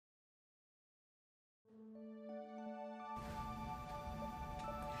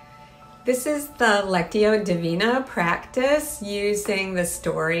This is the Lectio Divina practice using the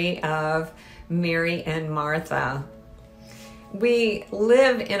story of Mary and Martha. We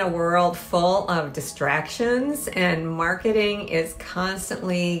live in a world full of distractions, and marketing is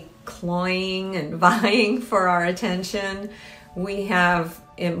constantly cloying and vying for our attention. We have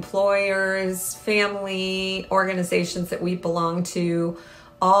employers, family, organizations that we belong to,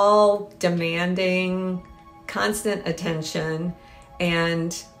 all demanding constant attention.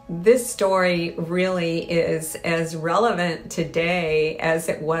 And this story really is as relevant today as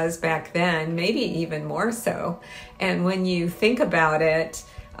it was back then, maybe even more so. And when you think about it,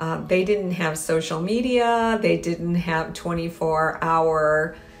 they didn't have social media, they didn't have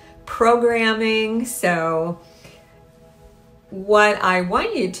 24-hour programming. So what I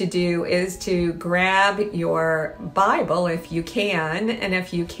want you to do is to grab your Bible if you can, and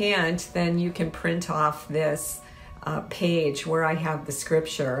if you can't, then you can print off this page where I have the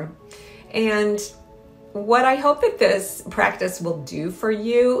scripture. And what I hope that this practice will do for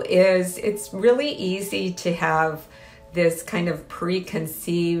you is it's really easy to have this kind of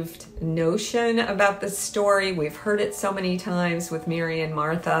preconceived notion about the story. We've heard it so many times with Mary and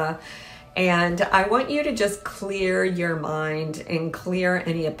Martha. And I want you to just clear your mind and clear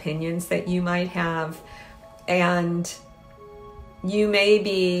any opinions that you might have. And you may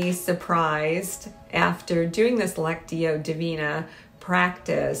be surprised after doing this Lectio Divina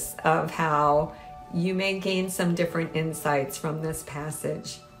practice of how you may gain some different insights from this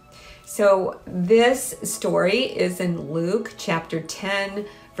passage. So this story is in Luke chapter 10,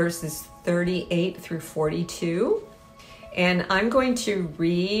 verses 38 through 42. And I'm going to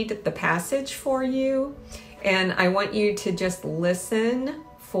read the passage for you, and I want you to just listen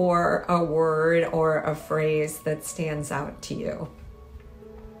for a word or a phrase that stands out to you.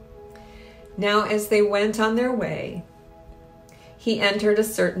 Now, as they went on their way, he entered a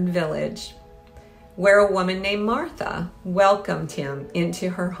certain village where a woman named Martha welcomed him into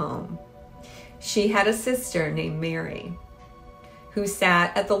her home. She had a sister named Mary who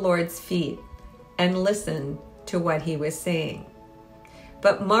sat at the Lord's feet and listened to what he was saying.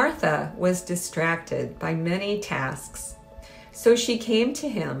 But Martha was distracted by many tasks. So she came to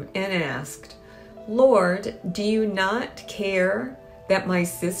him and asked, "Lord, do you not care that my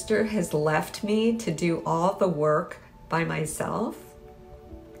sister has left me to do all the work by myself?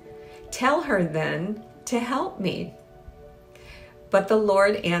 Tell her then to help me." But the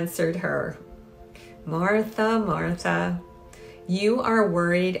Lord answered her, "Martha, Martha, you are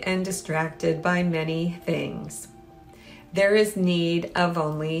worried and distracted by many things. There is need of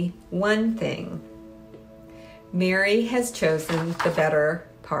only one thing. Mary has chosen the better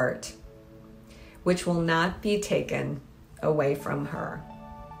part, which will not be taken away from her."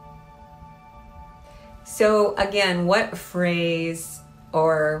 So again, what phrase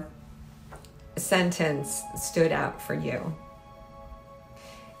or sentence stood out for you?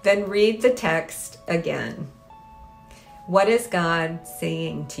 Then read the text again. What is God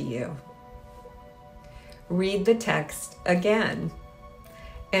saying to you? Read the text again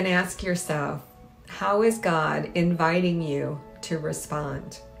and ask yourself, how is God inviting you to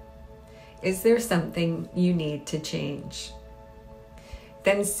respond? Is there something you need to change?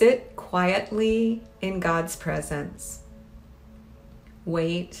 Then sit quietly in God's presence.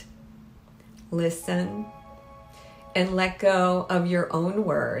 Wait, listen, and let go of your own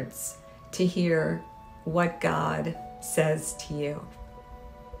words to hear what God says to you.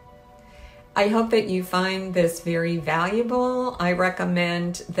 I hope that you find this very valuable. I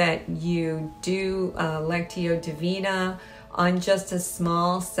recommend that you do Lectio Divina on just a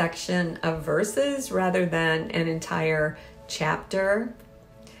small section of verses rather than an entire chapter.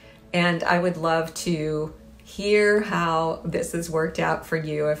 And I would love to hear how this has worked out for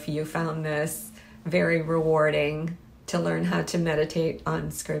you if you found this very rewarding to learn how to meditate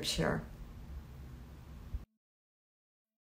on Scripture.